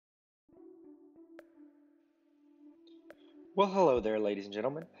Well, hello there, ladies and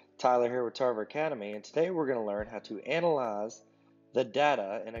gentlemen. Tyler here with Tarver Academy, and today we're going to learn how to analyze the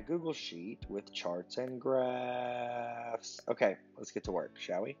data in a Google Sheet with charts and graphs. Okay, let's get to work,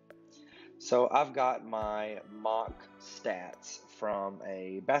 shall we? So I've got my mock stats from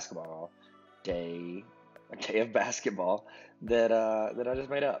a basketball day, a day of basketball that I just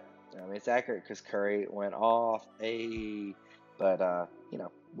made up. I mean, it's accurate because Curry went off, but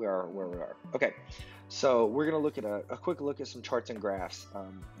we are where we are. Okay, so we're gonna look at a quick look at some charts and graphs.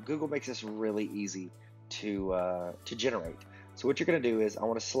 Google makes this really easy to generate. So what you're gonna do is I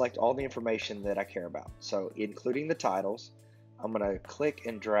want to select all the information that I care about. So including the titles, I'm gonna click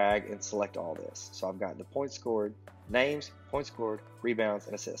and drag and select all this. So I've got the points scored, names, points scored, rebounds,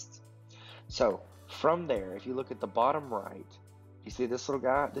 and assists. So from there, if you look at the bottom right, you see this little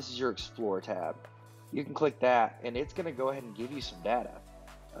guy? This is your Explore tab. You can click that, and it's going to go ahead and give you some data.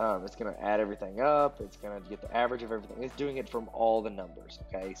 It's going to add everything up. It's going to get the average of everything. It's doing it from all the numbers,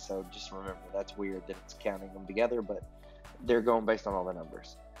 okay? So just remember, that's weird that it's counting them together, but they're going based on all the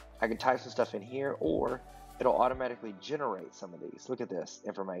numbers. I can type some stuff in here, or it'll automatically generate some of these. Look at this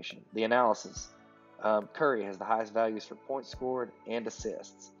information. The analysis. Curry has the highest values for points scored and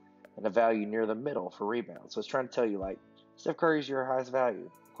assists, and a value near the middle for rebounds. So it's trying to tell you, like, Steph Curry's your highest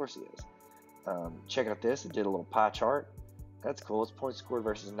value. Of course he is. Check out this. It did a little pie chart. That's cool. It's points scored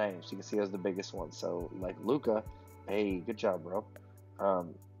versus names. You can see those the biggest ones. So, like Luka, hey, good job, bro.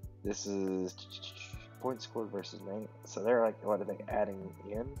 This is points scored versus name. So they're like, what are they adding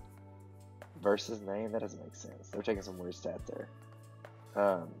in? Versus name? That doesn't make sense. They're taking some weird stat there.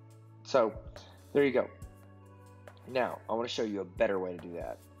 So there you go. Now, I want to show you a better way to do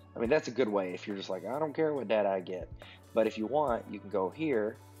that. I mean, that's a good way if you're just like, I don't care what data I get. But if you want, you can go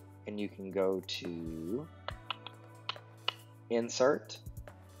here and you can go to Insert,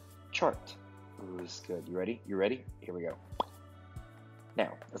 Chart. Ooh, this is good. You ready? You ready? Here we go.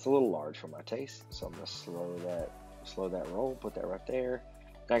 Now, that's a little large for my taste, so I'm going to slow that roll, put that right there.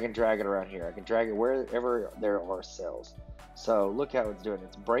 And I can drag it around here. I can drag it wherever there are cells. So look how it's doing.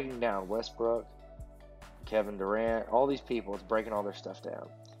 It's breaking down Westbrook, Kevin Durant, all these people. It's breaking all their stuff down.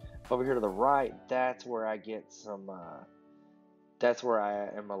 Over here to the right, that's where I get some, that's where I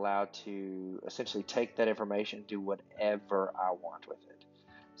am allowed to essentially take that information, do whatever I want with it.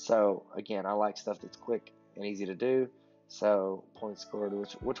 So again, I like stuff that's quick and easy to do. So points scored,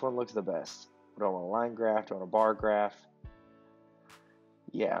 which one looks the best? Do I want a line graph? Do I want a bar graph?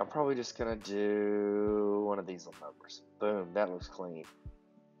 Yeah, I'm probably just gonna do one of these little numbers. Boom, that looks clean.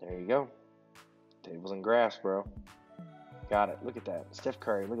 There you go. Tables and graphs, bro. Got it. Look at that. Steph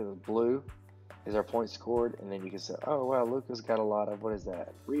Curry. Look at the blue is our points scored. And then you can say, oh, wow, Luka's got a lot of, what is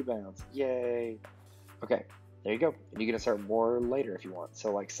that? Rebounds. Yay. Okay. There you go. And you can insert more later if you want.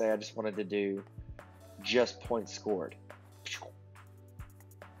 So, like, say I just wanted to do just points scored.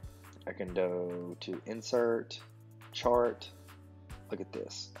 I can go to Insert, Chart. Look at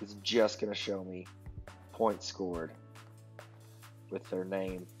this. It's just going to show me points scored with their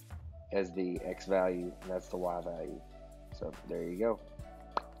name as the X value, and that's the Y value. So there you go.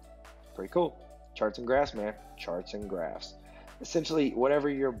 Pretty cool. Charts and graphs, man. Charts and graphs. Essentially, whatever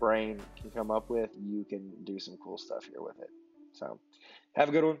your brain can come up with, you can do some cool stuff here with it. So have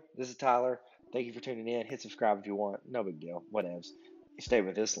a good one. This is Tyler. Thank you for tuning in. Hit subscribe if you want. No big deal. Whatevs. You stay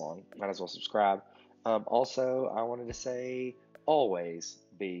with this long, might as well subscribe. Also, I wanted to say, always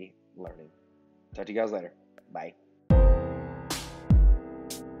be learning. Talk to you guys later. Bye.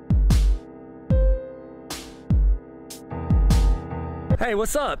 Hey,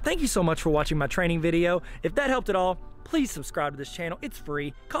 what's up? Thank you so much for watching my training video. If that helped at all, please subscribe to this channel. It's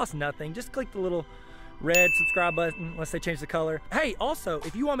free, costs nothing. Just click the little red subscribe button unless they change the color. Hey, also,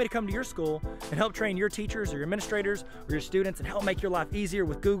 if you want me to come to your school and help train your teachers or your administrators or your students and help make your life easier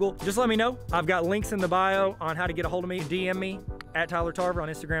with Google, just let me know. I've got links in the bio on how to get a hold of me. DM me at Tyler Tarver on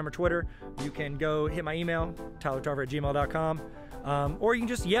Instagram or Twitter. You can go hit my email, tylertarver@gmail.com, or you can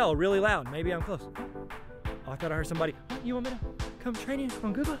just yell really loud. Maybe I'm close. Oh, I thought I heard somebody. You want me to come train you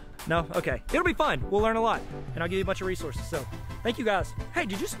on Google? No? Okay. It'll be fun. We'll learn a lot. And I'll give you a bunch of resources. So, thank you guys. Hey,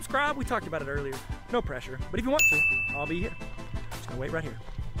 did you subscribe? We talked about it earlier. No pressure. But if you want to, I'll be here. Just gonna wait right here.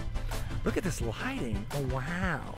 Look at this lighting. Oh, wow.